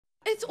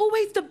it's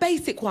always the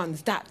basic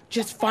ones that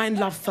just find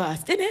love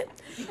first, isn't it?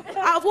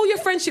 Out of all your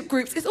friendship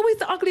groups, it's always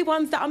the ugly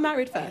ones that are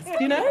married first,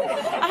 you know?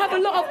 I have a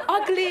lot of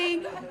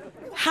ugly,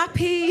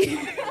 happy,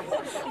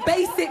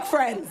 basic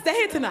friends. They're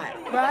here tonight,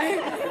 right?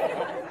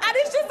 And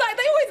it's just like,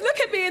 they always look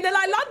at me and they're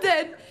like,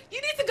 London,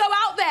 you need to go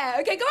out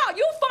there, okay? Go out.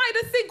 You'll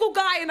find a single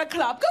guy in a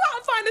club. Go out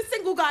and find a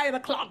single guy in a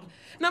club.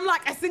 And I'm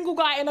like, a single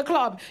guy in a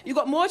club? You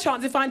got more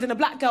chance of finding a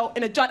black girl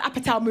in a Judd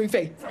Apatow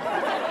movie.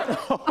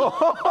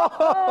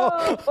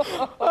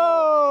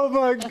 Oh,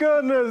 my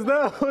goodness.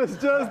 That was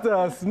just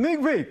a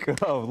sneak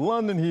peek of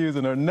London Hughes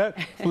and her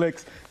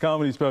Netflix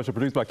comedy special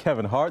produced by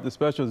Kevin Hart. The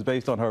special is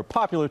based on her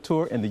popular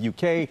tour in the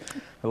UK.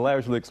 It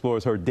lavishly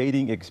explores her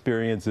dating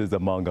experiences,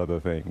 among other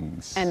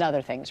things. And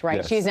other things, right?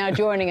 Yes. She's now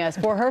joining us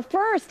for her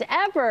first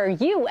ever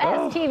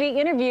U.S. TV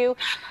interview.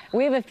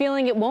 We have a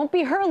feeling it won't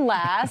be her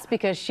last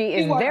because she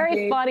is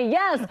very funny.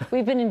 Yes,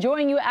 we've been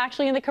enjoying you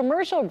actually in the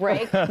commercial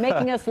break,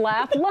 making us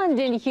laugh.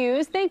 London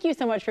Hughes, thank you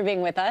so much for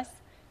being with us.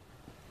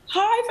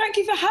 Hi, thank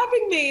you for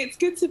having me. It's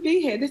good to be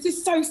here. This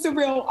is so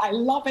surreal. I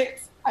love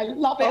it. I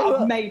love it.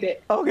 I've made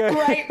it. Okay.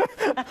 Great.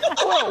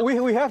 Well,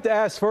 we have to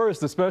ask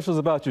first, the special's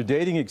about your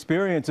dating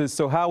experiences.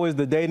 So how is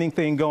the dating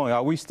thing going?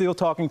 Are we still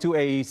talking to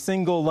a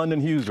single London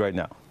Hughes right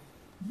now?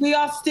 We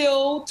are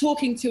still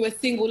talking to a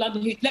single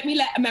London Hughes. Let me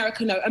let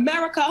America know.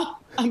 America,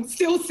 I'm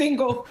still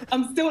single.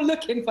 I'm still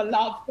looking for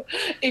love.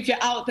 If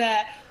you're out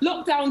there,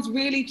 lockdown's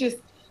really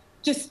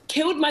just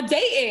killed my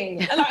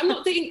dating. And I'm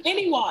not dating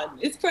anyone.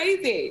 It's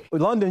crazy.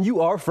 London, you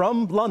are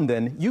from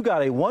London. You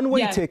got a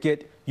one-way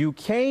ticket. You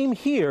came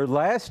here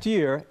last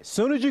year. As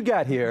soon as you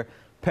got here,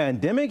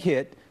 pandemic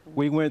hit.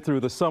 We went through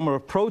the summer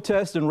of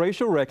protest and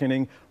racial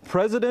reckoning,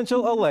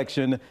 presidential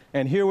election,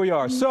 and here we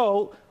are.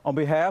 So, on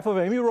behalf of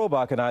Amy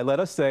Robach and I, let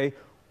us say,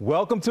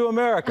 welcome to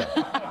America.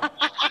 I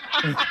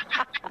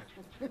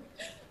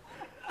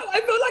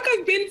feel like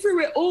I've been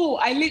through it all.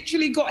 I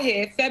literally got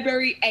here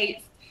February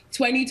 8th.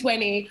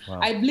 2020.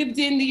 Wow. I've lived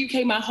in the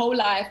UK my whole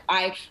life.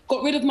 I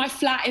got rid of my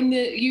flat in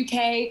the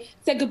UK,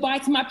 said goodbye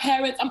to my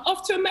parents. I'm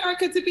off to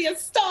America to be a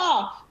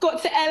star.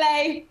 Got to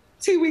LA,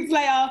 2 weeks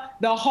later,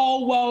 the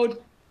whole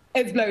world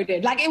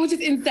exploded. Like, it was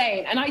just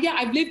insane. And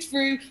I've lived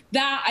through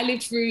that. I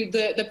lived through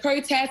the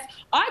protests.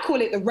 I call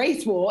it the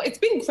race war. It's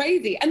been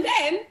crazy. And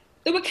then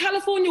there were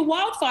California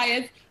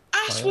wildfires.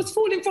 Ash was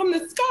falling from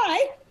the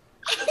sky.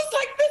 I was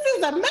like, this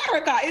is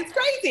America. It's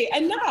crazy.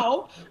 And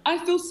now I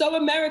feel so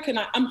American.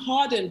 I'm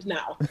hardened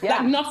now. Yeah.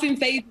 Like, nothing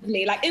phases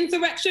me. Like,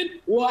 insurrection,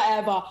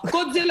 whatever.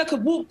 Godzilla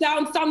could walk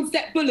down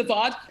Sunset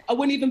Boulevard. I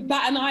wouldn't even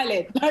bat an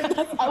eyelid. Like,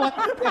 that's how I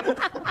feel.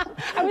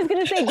 I was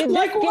going to say,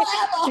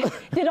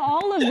 did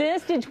all of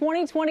this, did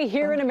 2020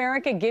 here in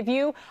America give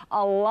you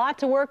a lot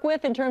to work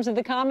with in terms of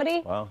the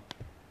comedy? Wow.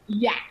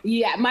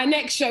 Yeah. My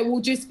next show will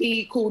just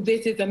be called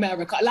This is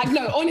America. Like,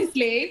 no,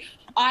 honestly,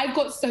 I've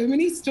got so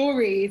many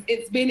stories.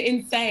 It's been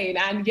insane.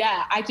 And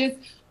I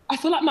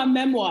feel like my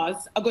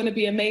memoirs are going to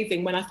be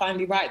amazing when I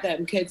finally write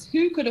them, because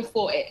who could have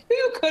thought it?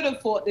 Who could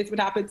have thought this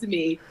would happen to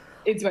me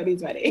in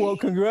 2020? Well,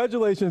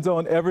 congratulations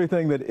on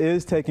everything that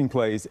is taking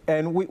place.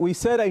 And we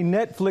said a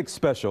Netflix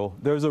special.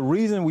 There's a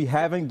reason we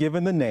haven't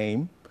given the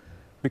name,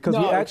 because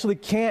we actually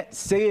can't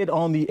say it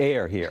on the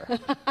air here.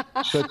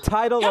 The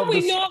title of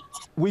the... not?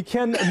 We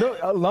can... No,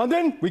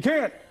 London, we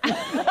can't.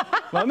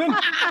 London?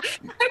 Let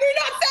me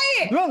not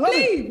say it. No,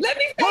 please, let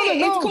me say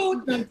it. It's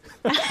called...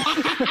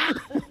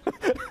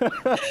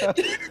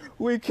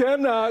 We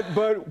cannot,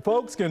 but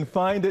folks can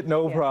find it,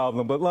 no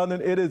problem. But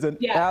London, it is an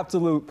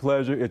absolute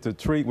pleasure. It's a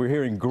treat. We're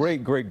hearing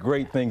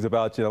great things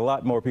about you. A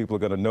lot more people are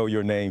going to know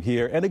your name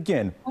here. And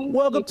again,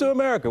 welcome to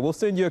America. We'll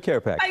send you a care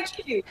package.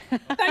 Thank you.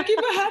 Thank you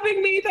for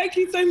having me. Thank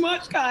you so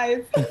much,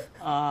 guys.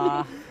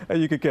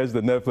 And you can catch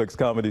the Netflix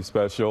comedy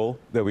special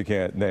that we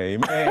can't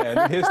name,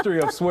 and History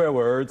of Swear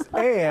Words,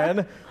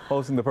 and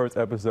hosting the first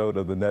episode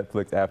of the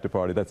Netflix After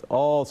Party. That's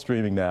all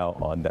streaming now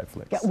on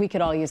Netflix. Yeah, we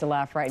could all use a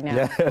laugh right now.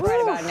 Yes.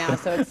 Right about now.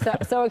 So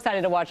it's so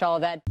excited to watch all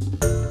of that.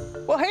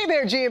 Well, hey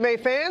there, GMA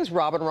fans.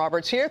 Robin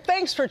Roberts here.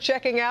 Thanks for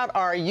checking out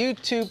our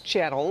YouTube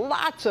channel.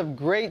 Lots of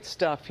great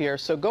stuff here.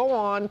 So go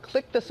on,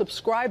 click the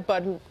subscribe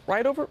button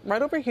right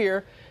over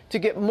here to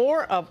get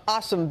more of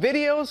awesome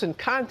videos and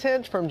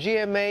content from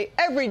GMA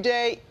every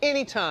day,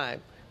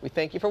 anytime. We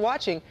thank you for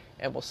watching,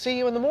 and we'll see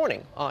you in the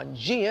morning on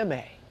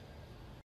GMA.